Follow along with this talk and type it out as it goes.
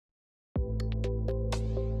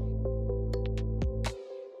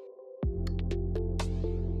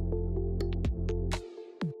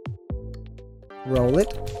Roll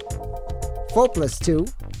it. 4 plus 2.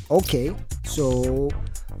 Okay, so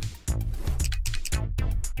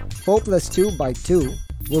 4 plus 2 by 2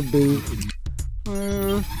 would be...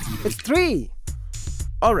 it's 3.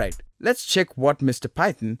 Alright, let's check what Mr.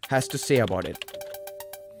 Python has to say about it.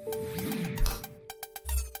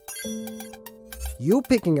 You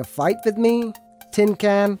picking a fight with me, Tin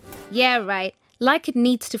Can? Yeah, right. Like it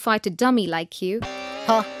needs to fight a dummy like you.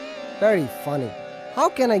 Ha! Very funny. How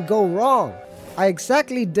can I go wrong? I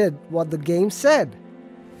exactly did what the game said.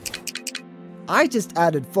 I just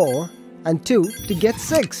added 4 and 2 to get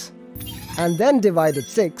 6. And then divided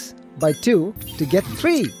 6 by 2 to get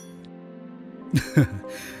 3.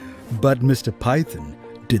 But Mr. Python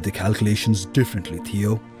did the calculations differently,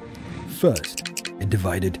 Theo. First, it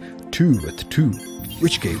divided 2 with 2,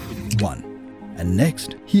 which gave 1. And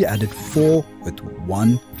next, he added 4 with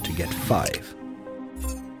 1 to get 5.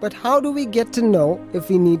 But how do we get to know if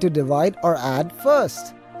we need to divide or add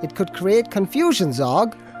first? It could create confusion,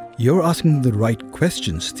 Zog. You're asking the right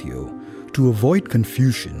questions, Theo. To avoid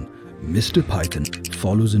confusion, Mr. Python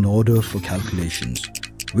follows an order for calculations,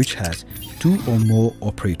 which has 2 or more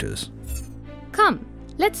operators. Come,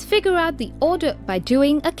 let's figure out the order by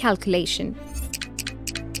doing a calculation.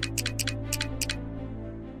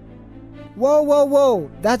 Whoa, whoa, whoa!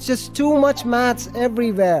 That's just too much maths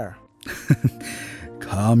everywhere.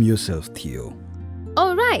 Calm yourself, Theo.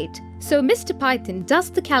 Alright, so Mr. Python does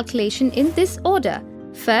the calculation in this order.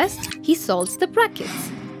 First, he solves the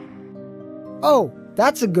brackets. Oh,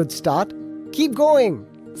 that's a good start. Keep going.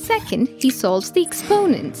 Second, he solves the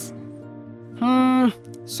exponents.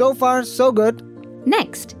 So far, so good.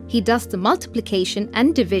 Next, he does the multiplication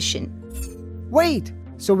and division. Wait,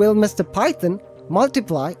 so will Mr. Python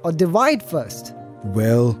multiply or divide first?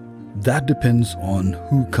 Well, that depends on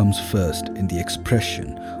who comes first in the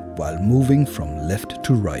expression while moving from left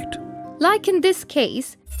to right. Like in this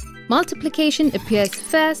case, multiplication appears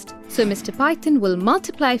first, so Mr. Python will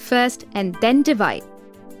multiply first and then divide.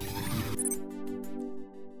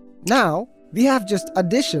 Now, we have just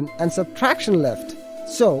addition and subtraction left.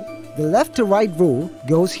 So, the left to right rule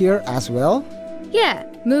goes here as well? Yeah,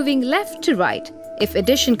 moving left to right. If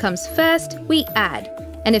addition comes first, we add.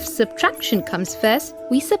 And if subtraction comes first,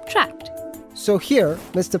 we subtract. So here,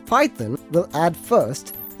 Mr. Python will add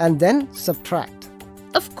first and then subtract.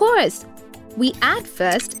 Of course, we add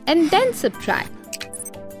first and then subtract.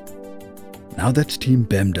 Now that's Team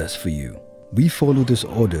BEMDAS for you. We follow this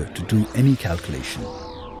order to do any calculation.